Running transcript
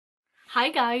Hi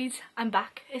guys, I'm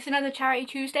back. It's another charity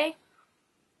Tuesday.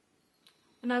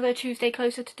 Another Tuesday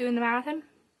closer to doing the marathon.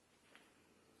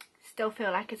 Still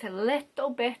feel like it's a little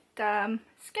bit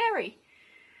scary.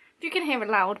 If you can hear a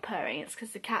loud purring, it's because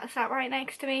the cat sat right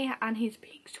next to me and he's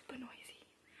being super noisy.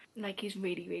 Like he's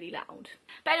really, really loud.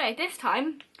 But anyway, this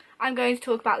time I'm going to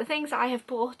talk about the things that I have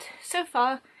bought so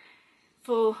far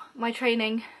for my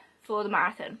training for the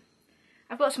marathon.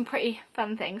 I've got some pretty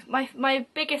fun things. My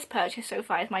biggest purchase so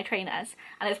far is my trainers,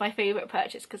 and it's my favourite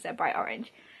purchase because they're bright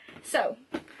orange. So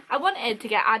I wanted to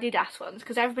get Adidas ones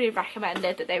because everybody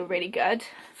recommended that they were really good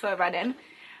for running,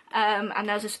 and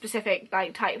there was a specific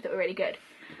type that were really good.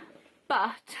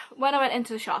 But when I went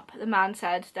into the shop, the man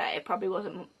said that it probably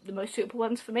wasn't the most suitable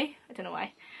ones for me. I don't know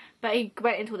why, but he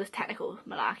went into all this technical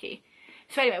malarkey.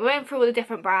 So anyway, we went through all the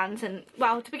different brands, and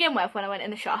well, to begin with, when I went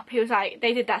in the shop, he was like,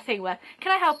 they did that thing where,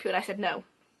 can I help you? And I said no.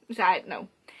 He was like, no.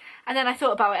 And then I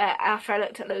thought about it after I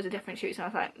looked at loads of different shoes, and I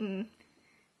was like,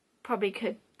 probably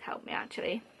could help me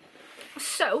actually.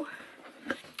 So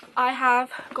I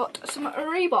have got some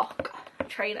Reebok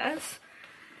trainers.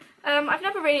 I've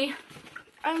never really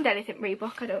owned anything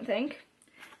Reebok, I don't think,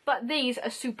 but these are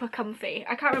super comfy.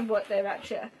 I can't remember what they're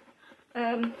actually.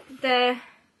 They're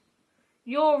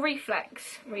Your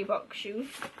Reflex Reebok shoes.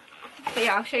 But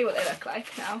yeah, I'll show you what they look like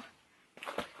now.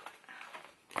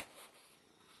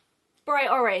 Bright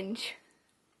orange.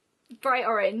 Bright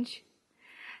orange.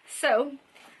 So,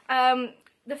 my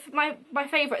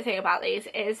favourite thing about these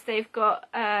is they've got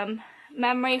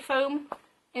memory foam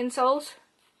insoles.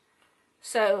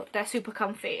 So they're super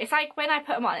comfy. It's like when I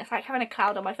put them on, it's like having a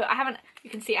cloud on my foot. You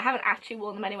can see I haven't actually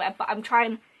worn them anywhere, but I'm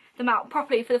trying them out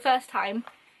properly for the first time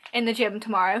in the gym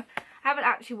tomorrow. I haven't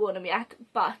actually worn them yet,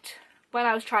 but when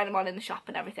I was trying them on in the shop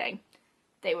and everything,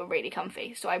 they were really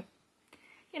comfy. So I,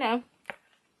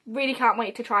 really can't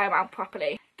wait to try them out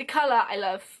properly. The colour I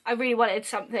love. I really wanted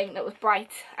something that was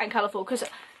bright and colourful because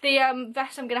the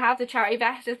vest I'm going to have, the charity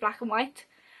vest, is black and white.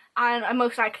 And I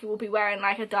most likely will be wearing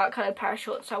like a dark coloured pair of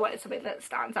shorts, so I wanted something that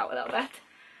stands out a little bit.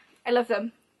 I love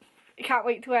them. I can't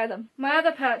wait to wear them. My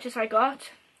other purchase I got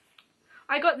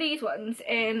these ones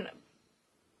in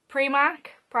Primark,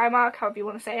 however you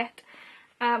want to say it.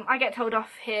 I get told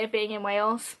off here being in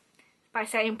Wales by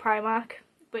saying Primark,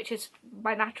 which is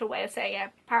my natural way of saying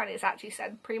it. Apparently it's actually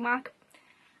said Primark.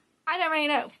 I don't really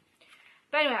know.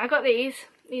 But anyway, I got these.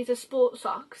 These are sports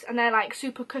socks, and they're like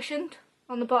super cushioned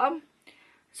on the bottom.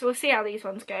 So we'll see how these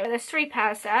ones go. There's 3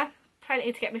 pairs there.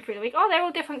 Plenty to get me through the week. Oh, they're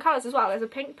all different colours as well. There's a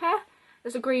pink pair,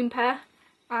 there's a green pair,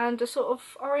 and a sort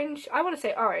of orange. I want to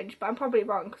say orange, but I'm probably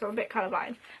wrong because I'm a bit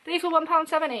colourblind. But these were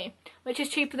 £1.70, which is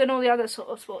cheaper than all the other sort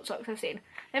of sports socks I've seen.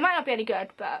 They might not be any good,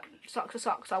 but socks are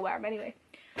socks. I'll wear them anyway.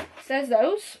 So there's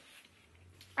those.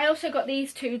 I also got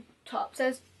these 2 tops.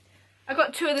 I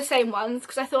got 2 of the same ones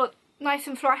because I thought nice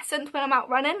and fluorescent when I'm out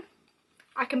running.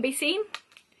 I can be seen.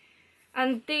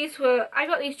 And I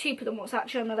got these cheaper than what's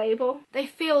actually on the label. They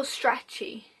feel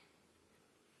stretchy.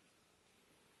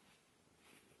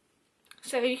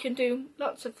 So you can do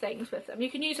lots of things with them. You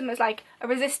can use them as like a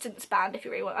resistance band if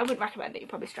you really want. I wouldn't recommend it, you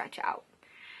probably stretch it out.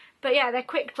 But yeah, they're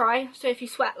quick dry, so if you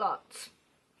sweat lots,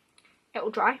 it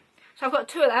will dry. So I've got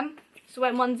 2 of them, so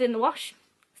when one's in the wash,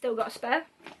 still got a spare.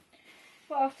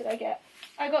 What else did I get?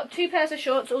 I got 2 pairs of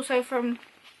shorts, also from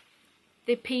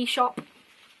the P shop.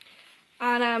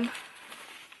 And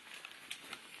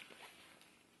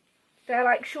they're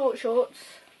like short shorts.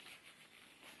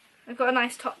 They've got a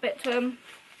nice top bit to them.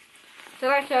 They're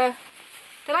like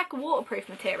a waterproof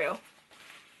material.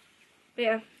 But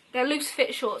yeah, they're loose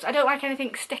fit shorts. I don't like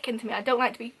anything sticking to me. I don't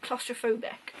like to be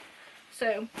claustrophobic.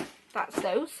 So that's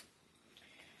those.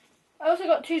 I also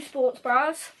got 2 sports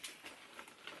bras.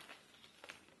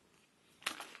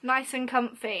 Nice and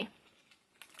comfy.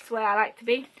 That's the way I like to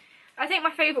be. I think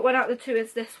my favourite one out of the 2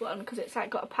 is this one because it's like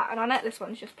got a pattern on it. This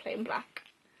one's just plain black,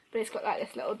 but it's got like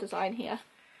this little design here.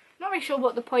 I'm not really sure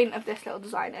what the point of this little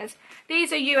design is.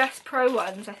 These are US Pro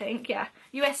ones, I think. Yeah,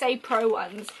 USA Pro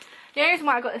ones. The only reason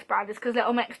why I got this brand is because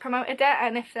Little Mix promoted it,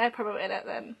 and if they're promoting it,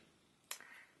 then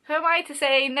who am I to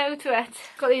say no to it?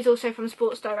 Got these also from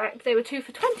Sports Direct. They were 2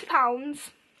 for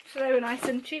 £20, so they were nice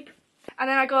and cheap. And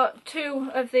then I got 2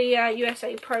 of the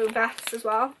USA Pro vests as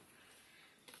well.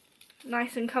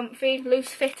 Nice and comfy, loose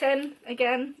fitting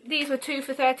again. These were 2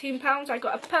 for £13. I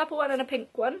got a purple one and a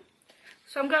pink one.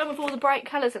 So I'm going with all the bright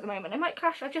colours at the moment. They might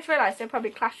clash. I just realised they'll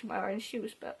probably clash with my orange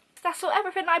shoes, but that's all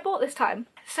everything I bought this time.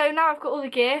 So now I've got all the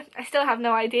gear. I still have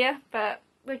no idea, but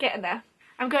we're getting there.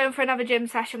 I'm going for another gym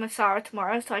session with Sarah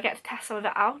tomorrow, so I get to test some of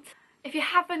it out. If you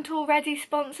haven't already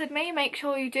sponsored me, make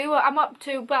sure you do. I'm up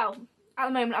to, well, at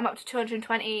the moment I'm up to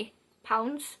 £220,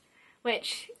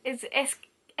 which is, it's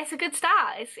it's a good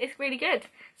start. It's really good.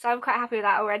 So I'm quite happy with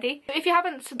that already. If you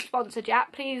haven't sponsored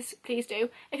yet, please do.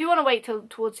 If you want to wait till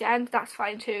towards the end, that's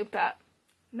fine too, but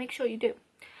make sure you do.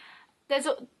 There's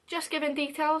just given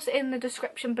details in the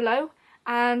description below,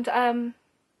 and I'll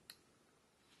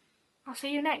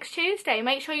see you next Tuesday.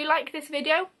 Make sure you like this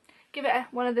video, give it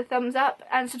one of the thumbs up,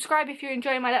 and subscribe if you're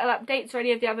enjoying my little updates or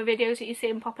any of the other videos that you see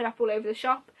them popping up all over the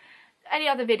shop. Any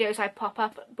other videos I pop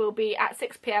up will be at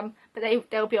 6 PM, but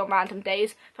they'll be on random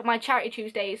days. But my Charity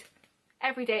Tuesdays,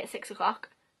 every day at 6 o'clock.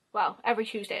 Well, every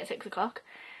Tuesday at 6 o'clock.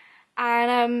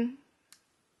 And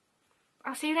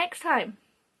I'll see you next time.